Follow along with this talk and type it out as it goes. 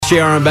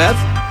JR and Beth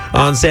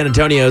on San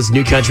Antonio's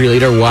new country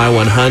leader,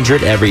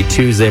 Y100, every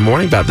Tuesday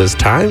morning about this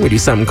time. We do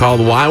something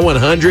called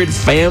Y100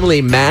 Family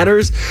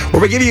Matters,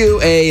 where we give you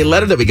a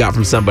letter that we got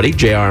from somebody,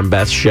 JR and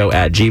Beth show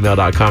at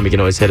gmail.com. You can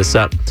always hit us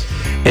up.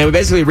 And we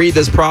basically read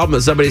this problem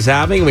that somebody's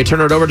having, and we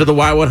turn it over to the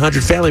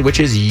Y100 family, which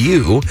is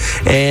you,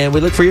 and we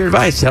look for your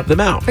advice to help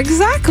them out.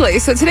 Exactly.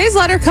 So today's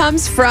letter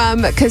comes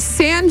from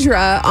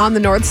Cassandra on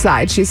the north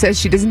side. She says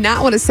she does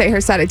not want to say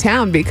her side of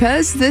town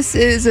because this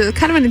is a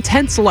kind of an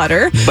intense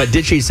letter. But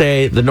did she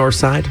say the north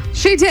side?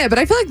 She did, but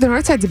I feel like the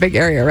north side's a big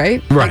area,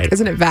 right? Right. Like,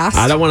 isn't it vast?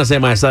 I don't want to say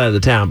my side of the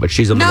town, but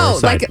she's on the north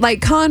side. No,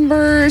 like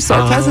Converse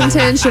or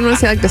Pleasanton. She didn't want to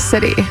say like the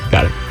city.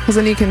 Got it. Because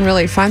then you can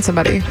really find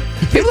somebody.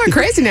 People are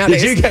crazy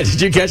nowadays. Did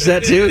you catch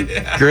that too,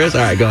 Chris?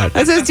 All right, go ahead.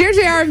 It says, Dear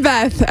JR and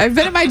Beth, I've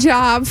been at my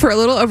job for a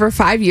little over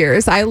 5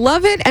 years. I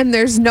love it, and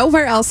there's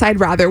nowhere else I'd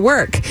rather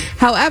work.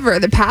 However,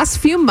 the past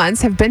few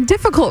months have been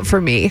difficult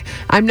for me.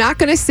 I'm not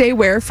going to say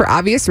where for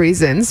obvious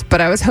reasons,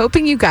 but I was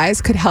hoping you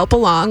guys could help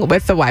along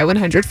with the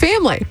Y100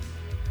 family.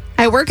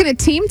 I work in a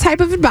team type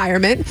of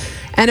environment,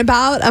 and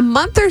about a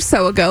month or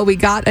so ago, we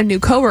got a new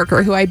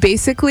coworker who I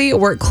basically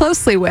work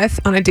closely with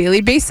on a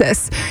daily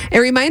basis. It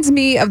reminds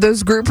me of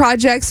those group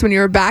projects when you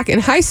were back in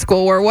high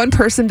school where one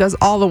person does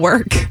all the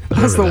work.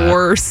 That was the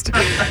worst.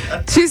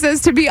 She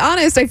says, to be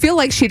honest, I feel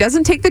like she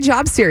doesn't take the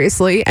job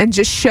seriously and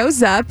just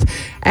shows up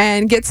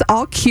and gets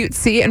all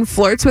cutesy and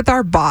flirts with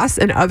our boss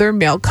and other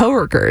male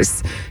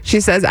coworkers. She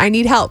says, I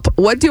need help.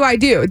 What do I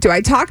do? Do I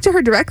talk to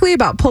her directly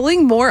about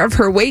pulling more of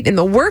her weight in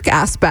the work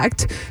aspect?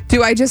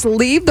 Do I just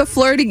leave the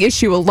flirting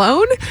issue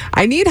alone?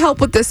 I need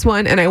help with this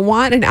one, and I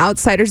want an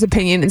outsider's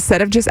opinion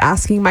instead of just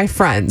asking my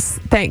friends.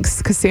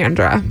 Thanks,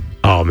 Cassandra.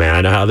 Oh, man,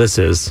 I know how this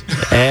is.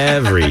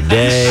 Every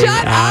day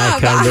I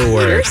come to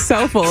work. You're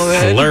so full of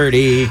it.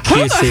 Flirty,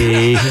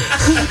 cutesy.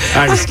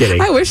 I'm just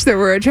kidding. I wish there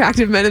were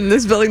attractive men in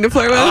this building to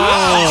flirt with.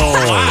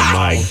 Oh,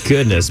 my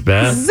goodness,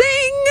 Beth. Zing!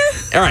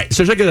 All right,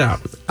 so check it out.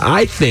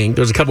 I think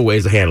there's a couple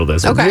ways to handle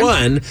this. Okay.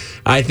 One,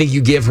 I think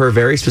you give her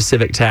very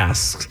specific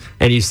tasks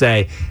and you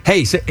say,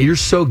 hey, you're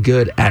so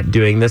good at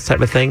doing this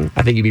type of thing.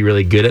 I think you'd be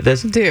really good at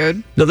this.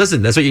 Dude. No,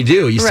 listen, that's what you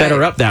do. You set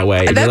her up that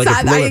way.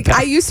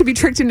 I used to be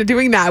tricked into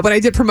doing that when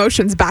I did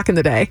promotions back in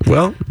the day.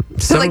 Well,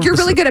 so you're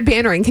really good at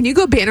bannering. Can you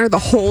go banner the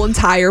whole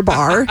entire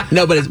bar?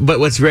 No, but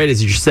what's great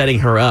is you're setting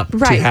her up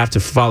to have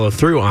to follow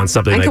through on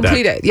something like that. And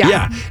complete it,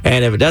 yeah.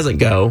 And if it doesn't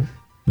go,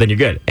 then you're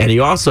good. And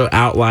you also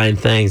outline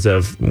things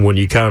of when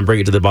you come and bring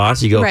it to the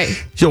boss, you go,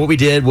 so what we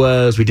did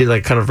was we did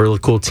like kind of a really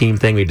cool team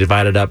thing. We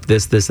divided up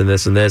this, and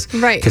this, and this.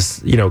 Right.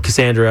 Because,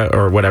 Cassandra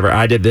or whatever,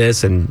 I did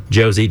this and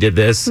Josie did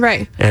this.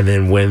 Right. And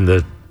then when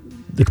the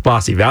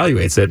boss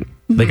evaluates it,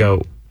 they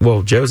go,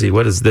 well, Josie,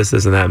 what is this,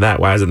 and that?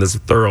 Why isn't this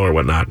thorough or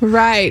whatnot?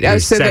 Right.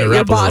 So that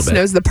your boss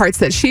knows the parts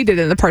that she did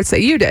and the parts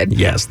that you did.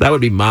 Yes, that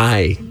would be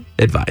my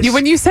advice.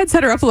 When you said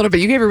set her up a little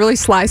bit, you gave a really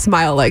sly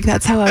smile, like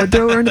that's how I would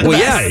throw her into the bus.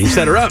 Yeah, you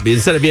set her up.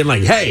 Instead of being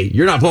like, hey,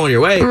 you're not pulling your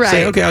weight,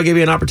 say, okay, I'll give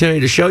you an opportunity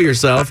to show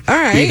yourself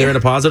either in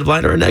a positive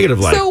light or a negative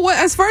light. So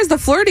as far as the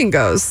flirting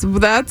goes,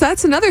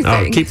 that's another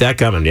thing. Oh, keep that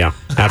coming, yeah.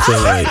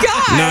 Absolutely. Oh my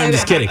God. No, I'm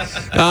just kidding.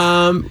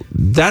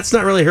 That's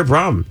not really her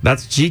problem.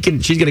 She's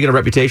going to get a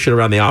reputation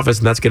around the office,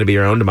 and that's going to be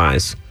her own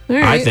demise.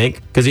 I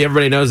think, because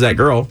everybody knows that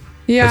girl.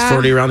 Yeah. That's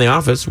flirty around the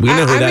office. We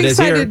know who that is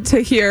here. I'm excited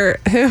to hear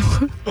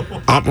who.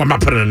 I'm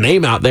not putting a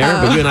name out there,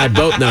 but you and I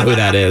both know who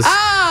that is.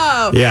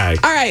 Oh. Yeah.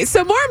 All right.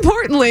 So more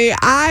importantly,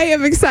 I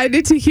am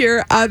excited to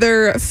hear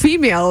other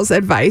females'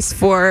 advice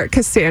for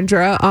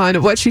Cassandra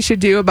on what she should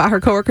do about her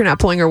coworker not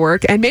pulling her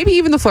work and maybe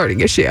even the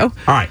flirting issue. All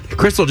right.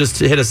 Crystal just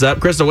hit us up.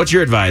 Crystal, what's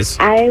your advice?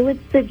 I would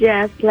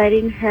suggest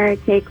letting her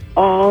take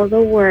all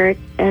the work,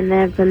 and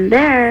then from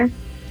there,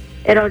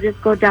 it'll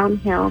just go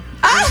downhill.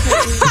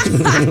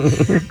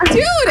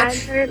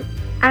 Dude!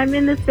 I'm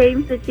in the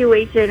same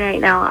situation right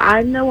now.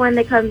 I'm the one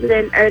that comes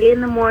in early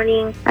in the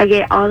morning. I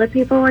get all the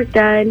paperwork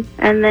done,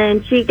 and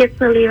then she gets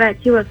to leave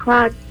at 2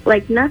 o'clock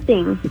like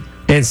nothing.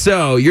 And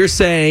so you're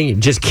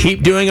saying just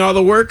keep doing all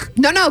the work?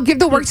 No, give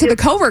the work to the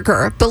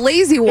coworker, the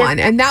lazy one,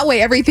 and that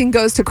way everything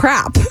goes to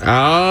crap.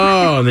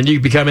 Oh, and then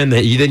you come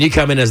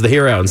in as the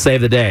hero and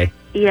save the day.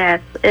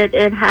 Yes,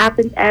 it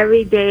happens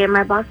every day, and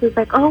my boss is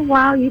like, "Oh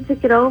wow, you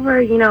took it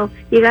over. You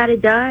got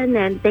it done,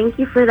 and thank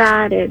you for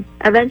that." And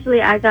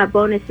eventually, I got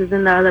bonuses,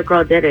 and the other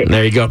girl did it.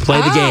 There you go.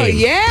 Play the game.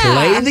 Yeah,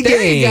 play the game.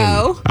 There you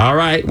go. All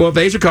right. Well,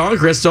 thanks for calling,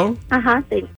 Crystal. Thanks.